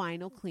of the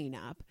final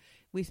cleanup.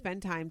 We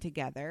spend time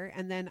together,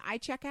 and then I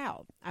check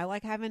out. I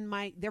like having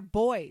they're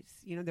boys.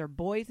 They're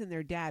boys and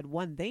their dad.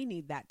 One, they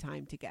need that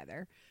time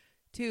together.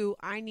 Two,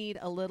 I need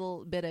a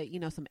little bit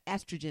of, some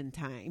estrogen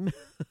time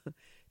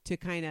to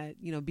kind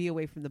of, be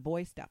away from the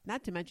boy stuff.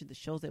 Not to mention the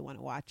shows they want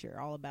to watch are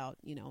all about,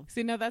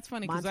 See, no, that's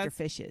funny. Monster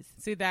fishes.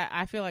 See, that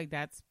I feel like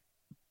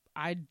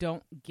I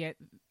don't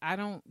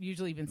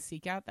usually even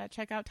seek out that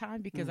checkout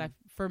time because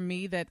for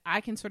me that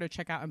I can sort of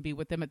check out and be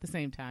with them at the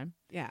same time.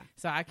 Yeah.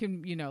 So I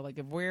can, like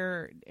if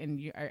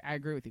I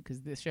agree with you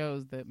because the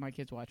shows that my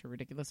kids watch are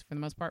ridiculous for the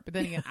most part. But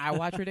then again, I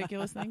watch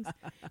ridiculous things.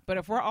 But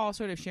if we're all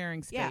sort of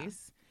sharing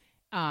space,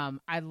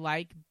 I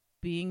like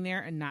being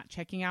there and not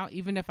checking out,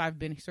 even if I've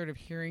been sort of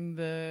hearing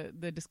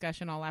the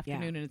discussion all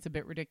afternoon and it's a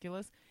bit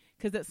ridiculous.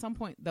 Because at some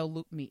point they'll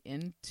loop me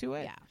into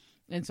it. Yeah.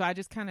 And so I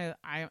just kind of,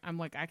 I'm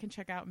like, I can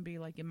check out and be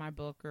like in my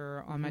book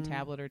or on my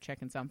tablet or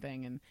checking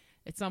something. And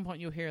at some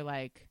point you'll hear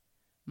like,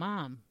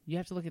 Mom, you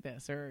have to look at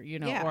this or,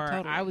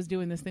 totally. I was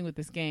doing this thing with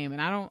this game.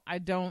 And I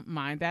don't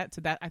mind that.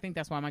 So I think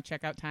that's why my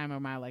checkout time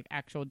or my like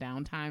actual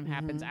downtime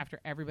happens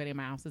after everybody in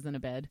my house is in a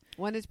bed.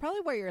 Well, it's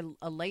probably where you're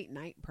a late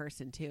night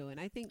person too. And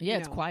I think,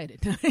 it's quiet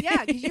at night.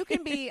 Yeah. Cause you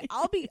can be,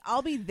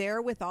 I'll be there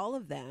with all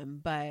of them,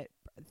 but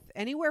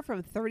anywhere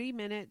from 30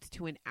 minutes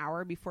to an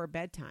hour before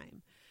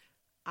bedtime.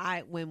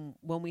 When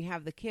we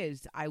have the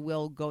kids, I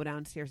will go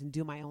downstairs and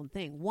do my own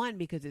thing. One,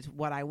 because it's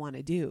what I want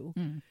to do.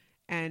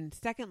 And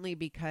secondly,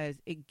 because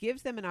it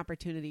gives them an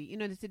opportunity,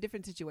 it's a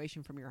different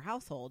situation from your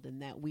household in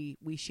that we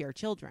share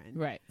children.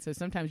 Right. So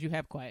sometimes you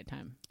have quiet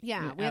time.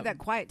 Yeah, we have that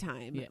quiet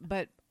time. Yeah.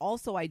 But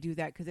also I do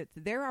that because it's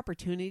their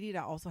opportunity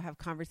to also have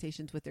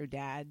conversations with their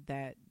dad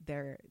that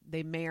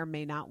they may or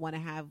may not want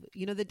to have.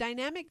 The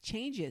dynamic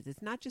changes.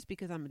 It's not just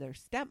because I'm their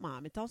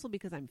stepmom. It's also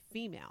because I'm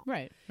female.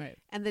 Right, right.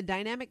 And the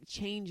dynamic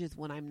changes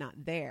when I'm not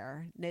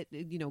there,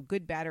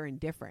 good, bad, or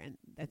indifferent.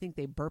 I think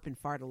they burp and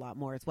fart a lot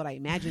more. It's what I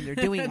imagine they're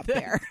doing up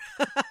there.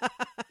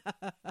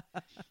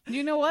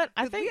 You know what?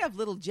 I think we have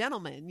little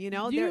gentlemen,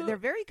 they're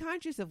very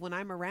conscious of when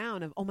I'm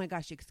around of, oh my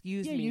gosh,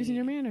 excuse me. Using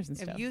your manners and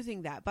stuff.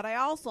 Using that. But I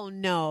also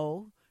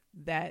know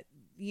that,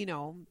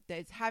 that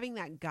it's having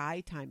that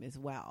guy time as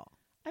well.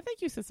 I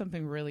think you said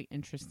something really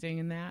interesting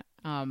in that.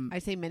 I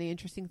say many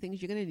interesting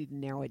things. You're going to need to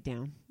narrow it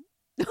down.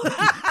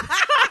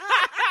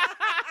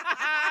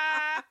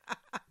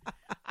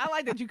 I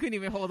like that you couldn't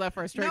even hold up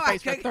for a straight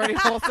face for 30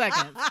 whole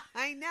seconds.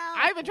 I know.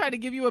 I even tried to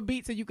give you a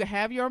beat so you could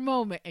have your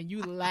moment, and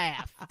you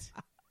laughed.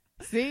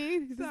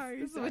 See?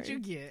 Sorry. This is what you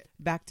get.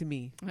 Back to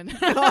me.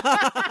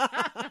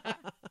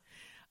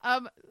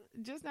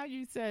 Just now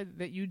you said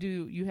that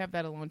you have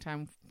that alone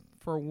time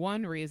for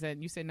one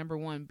reason. You said number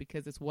one,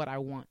 because it's what I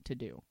want to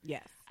do.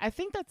 Yes. I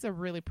think that's a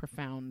really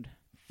profound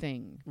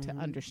thing to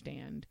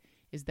understand,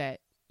 is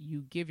that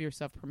you give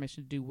yourself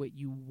permission to do what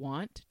you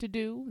want to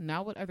do,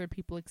 not what other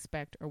people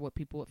expect or what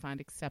people would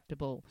find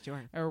acceptable,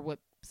 or what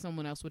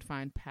someone else would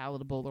find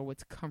palatable or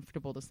what's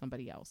comfortable to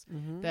somebody else.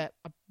 That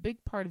a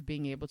big part of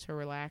being able to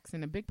relax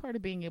and a big part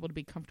of being able to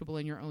be comfortable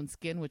in your own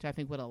skin, which I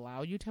think would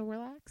allow you to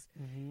relax,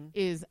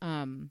 is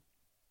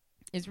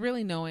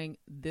really knowing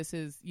this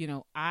is,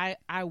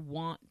 I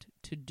want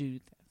to do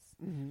this.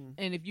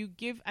 And if you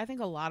I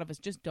think a lot of us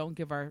just don't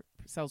give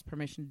ourselves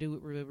permission to do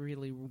what we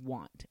really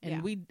want.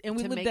 And we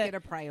live make it a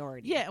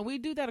priority. Yeah. And we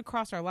do that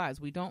across our lives.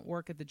 We don't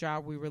work at the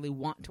job we really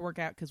want to work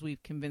at because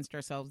we've convinced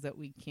ourselves that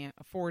we can't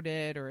afford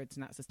it, or it's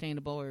not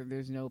sustainable, or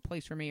there's no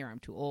place for me, or I'm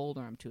too old,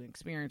 or I'm too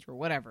inexperienced, or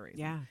whatever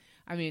reason. Yeah.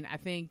 I mean, I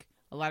think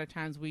a lot of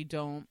times we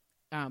don't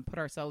put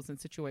ourselves in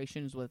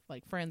situations with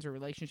like friends or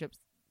relationships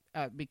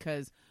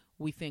because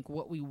we think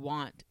what we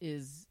want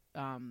is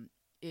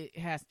it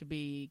has to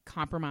be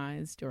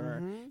compromised,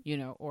 or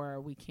or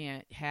we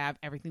can't have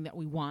everything that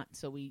we want.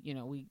 So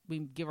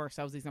we give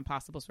ourselves these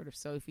impossible sort of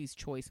Sophie's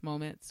choice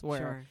moments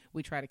where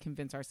we try to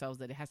convince ourselves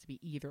that it has to be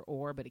either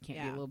or, but it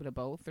can't be a little bit of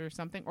both or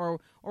something, or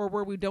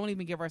where we don't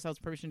even give ourselves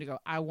permission to go,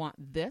 I want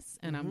this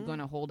and I'm going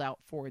to hold out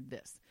for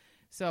this.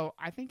 So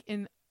I think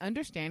in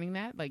understanding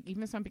that, like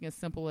even something as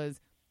simple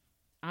as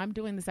I'm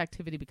doing this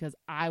activity because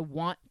I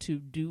want to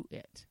do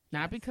it,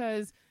 not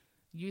because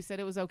you said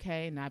it was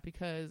okay, not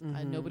because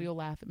nobody will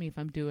laugh at me if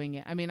I'm doing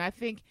it. I mean, I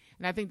think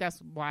that's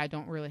why I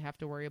don't really have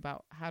to worry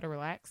about how to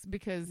relax,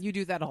 because you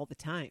do that all the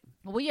time.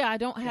 Well, yeah, I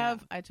don't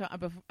have. I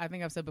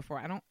think I've said before,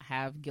 I don't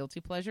have guilty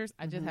pleasures.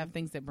 I just have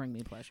things that bring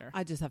me pleasure.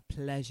 I just have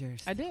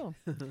pleasures. I do,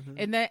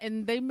 and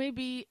they may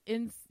be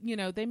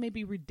they may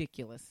be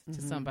ridiculous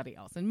to somebody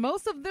else, and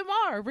most of them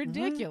are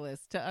ridiculous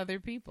to other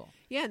people.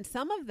 Yeah, and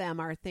some of them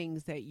are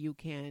things that you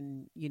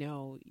can,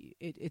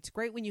 it's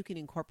great when you can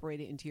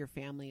incorporate it into your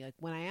family. Like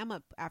when I am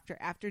up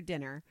after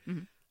dinner,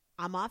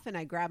 I'm off and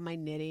I grab my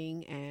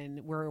knitting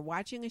and we're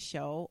watching a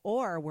show,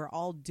 or we're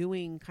all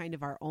doing kind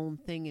of our own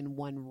thing in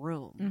one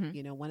room.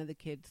 One of the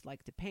kids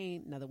likes to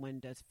paint, another one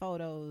does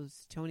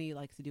photos. Tony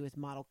likes to do his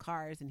model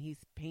cars and he's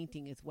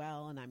painting as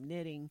well, and I'm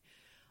knitting.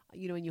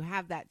 and you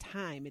have that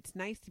time, it's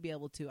nice to be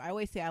able to. I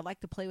always say I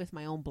like to play with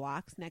my own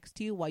blocks next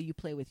to you while you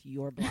play with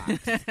your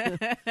blocks.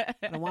 I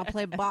don't want to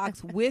play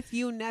blocks with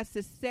you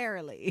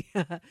necessarily.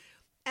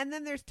 And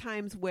then there's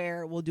times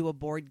where we'll do a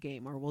board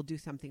game or we'll do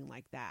something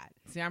like that.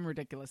 See, I'm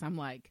ridiculous. I'm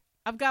like,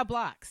 I've got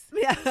blocks.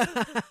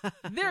 Yeah.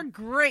 They're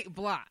great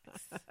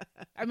blocks.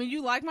 I mean,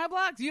 you like my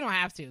blocks? You don't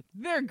have to.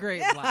 They're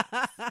great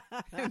blocks.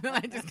 And then I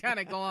just kind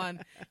of go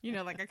on,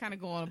 I kind of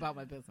go on about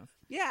my business.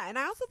 Yeah. And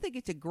I also think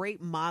it's a great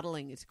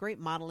modeling. It's great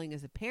modeling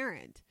as a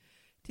parent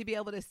to be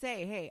able to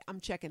say, hey, I'm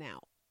checking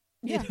out.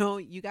 Yeah.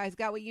 You guys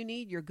got what you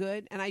need. You're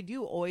good. And I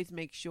do always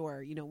make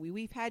sure,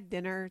 we've had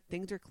dinner.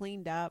 Things are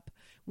cleaned up.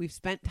 We've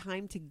spent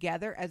time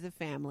together as a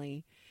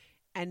family.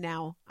 And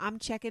now I'm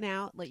checking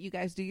out. Let you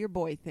guys do your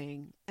boy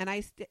thing. And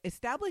I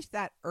established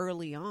that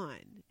early on.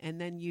 And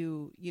then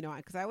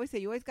because I always say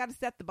you always got to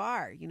set the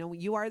bar.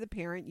 You are the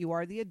parent. You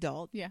are the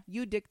adult. Yeah.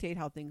 You dictate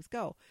how things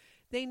go.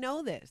 They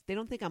know this. They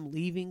don't think I'm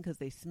leaving because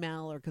they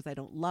smell or because I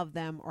don't love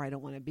them or I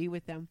don't want to be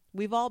with them.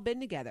 We've all been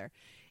together.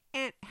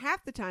 And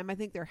half the time, I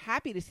think they're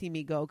happy to see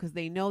me go because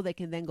they know they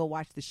can then go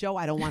watch the show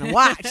I don't want to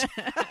watch.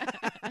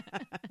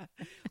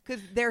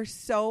 Because they're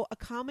so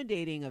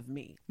accommodating of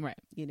me, right?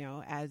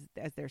 As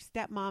their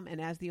stepmom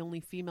and as the only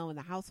female in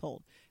the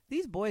household.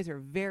 These boys are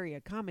very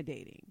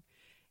accommodating.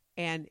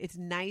 And it's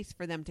nice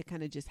for them to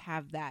kind of just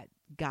have that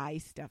guy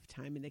stuff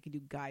time and they can do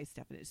guy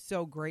stuff. And it's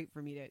so great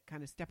for me to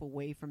kind of step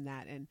away from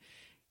that and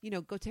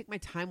go take my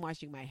time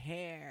washing my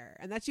hair.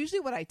 And that's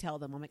usually what I tell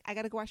them. I'm like, I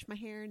got to go wash my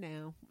hair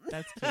now.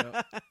 That's cute.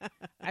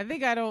 I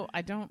think I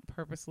don't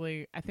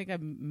purposely, I think I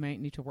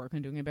might need to work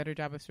on doing a better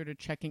job of sort of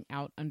checking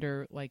out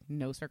under like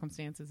no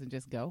circumstances and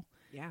just go.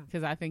 Yeah.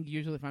 Because I think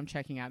usually if I'm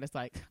checking out, it's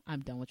like,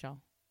 I'm done with y'all.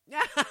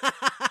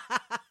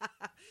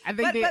 I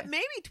think but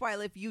maybe,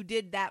 Twyla, if you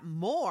did that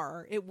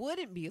more, it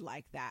wouldn't be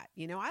like that.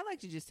 I like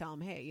to just tell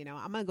them, hey,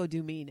 I'm going to go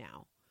do me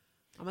now.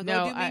 I'm going to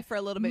go do me for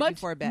a little bit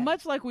before bed.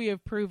 Much like we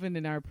have proven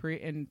in our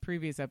in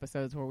previous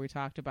episodes where we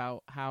talked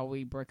about how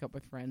we break up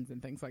with friends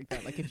and things like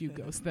that, like if you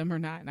ghost them or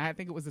not. And I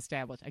think it was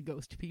established. I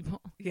ghost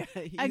people. Yeah,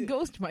 I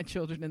ghost my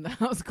children in the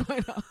house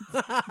quite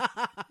often.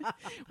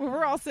 Where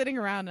we're all sitting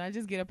around and I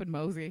just get up and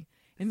mosey.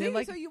 And See, they're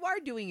like, so you are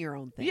doing your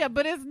own thing. Yeah,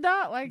 but it's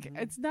not like,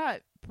 it's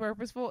not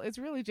purposeful. It's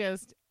really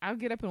just, I'll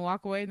get up and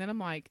walk away. And then I'm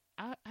like,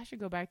 I should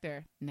go back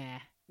there. Nah.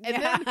 And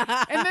then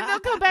they'll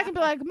come back and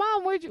be like,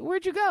 Mom, where'd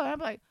you go? And I'm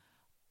like,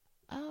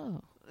 oh,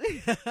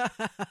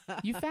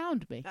 you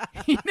found me.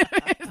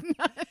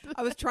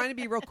 I was trying to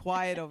be real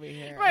quiet over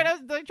here. Right. I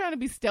was like trying to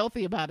be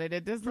stealthy about it.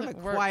 It doesn't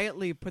work.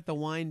 Quietly put the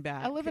wine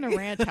back. I live in a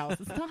ranch house.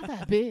 It's not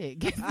that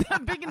big. It's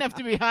not big enough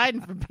to be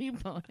hiding from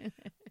people.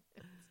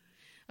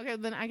 Okay,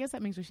 then I guess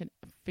that means we should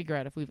figure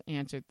out if we've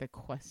answered the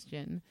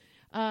question.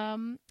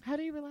 How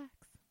do you relax?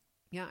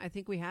 Yeah, I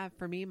think we have.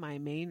 For me, my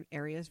main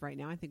areas right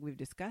now, I think we've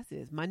discussed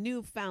is my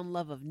newfound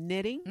love of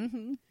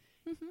knitting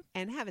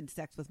and having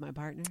sex with my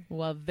partner.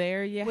 Well,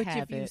 there you have it. Which,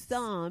 if you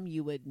saw him,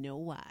 you would know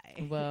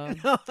why. Well,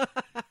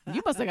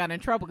 you must have gotten in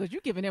trouble because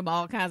you're giving him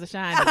all kinds of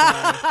shine today.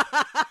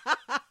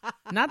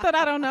 Not that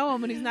I don't know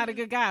him and he's not a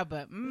good guy,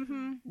 but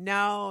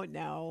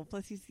no.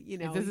 Plus, he's he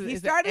is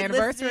started it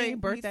anniversary, listening.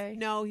 birthday.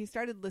 He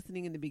started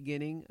listening in the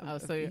beginning.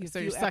 So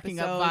you're sucking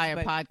up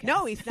via podcast.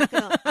 No, he's not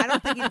gonna. I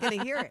don't think he's going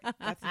to hear it.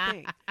 That's the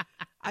thing.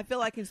 I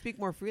feel I can speak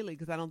more freely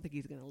because I don't think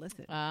he's going to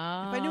listen. If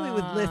I knew he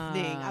was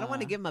listening, I don't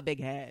want to give him a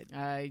big head.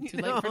 Too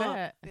late for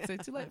that. So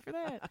too late for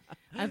that.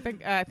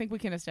 I think we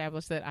can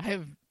establish that I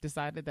have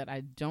decided that I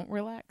don't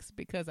relax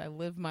because I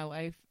live my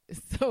life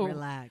so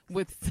relax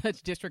with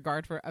such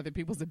disregard for other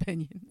people's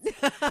opinions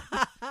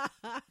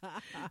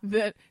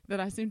that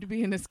I seem to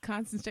be in this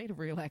constant state of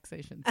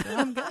relaxation. So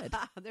I'm good.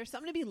 There's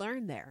something to be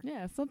learned there.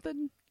 Yeah,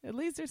 something. At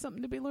least there's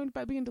something to be learned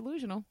by being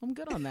delusional. I'm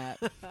good on that.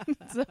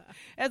 So,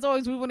 as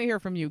always, we want to hear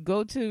from you.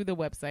 Go to the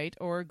website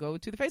or go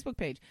to the Facebook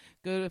page.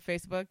 Go to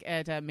Facebook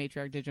at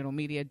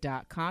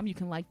matriarchdigitalmedia.com. You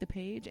can like the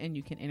page and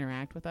you can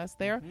interact with us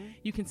there.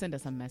 You can send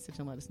us a message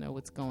and let us know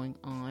what's going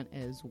on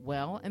as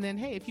well. And then,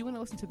 hey, if you want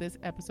to listen to this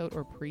episode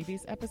or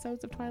previous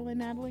episodes of Twyla and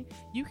Natalie,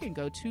 you can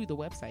go to the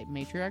website,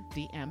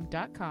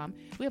 matriarchdm.com.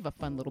 We have a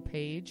fun little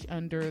page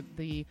under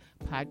the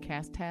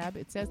podcast tab.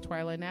 It says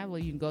Twyla and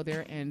Natalie. You can go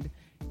there and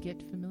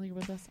get familiar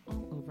with us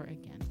all over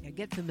again. Yeah,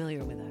 get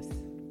familiar with us.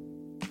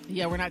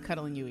 Yeah, we're not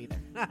cuddling you either.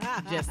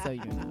 Just so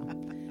you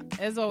know.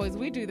 As always,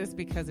 we do this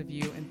because of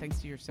you, and thanks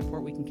to your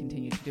support, we can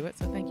continue to do it.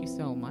 So thank you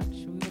so much.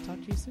 We will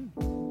talk to you soon.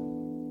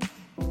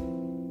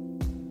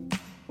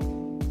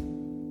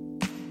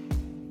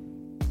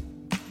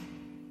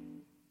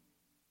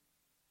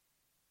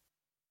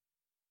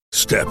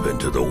 Step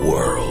into the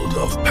world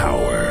of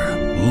power,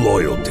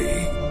 loyalty,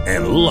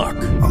 and luck.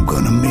 I'm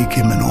going to make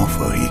him an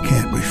offer he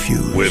can't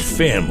refuse. With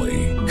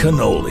family,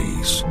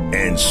 cannolis,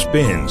 and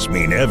spins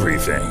mean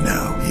everything.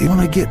 Now, you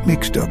want to get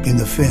mixed up in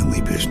the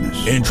family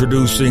business.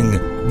 Introducing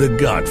The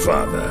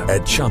Godfather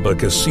at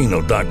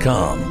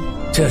ChumbaCasino.com.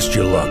 Test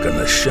your luck in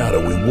the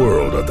shadowy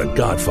world of The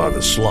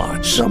Godfather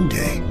slot.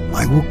 Someday,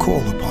 I will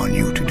call upon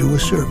you to do a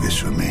service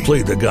for me.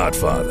 Play The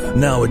Godfather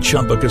now at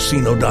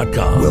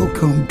ChumbaCasino.com.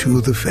 Welcome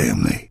to the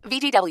family.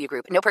 VGW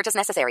Group. No purchase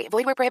necessary.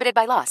 Void where prohibited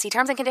by law. See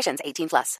terms and conditions. 18+.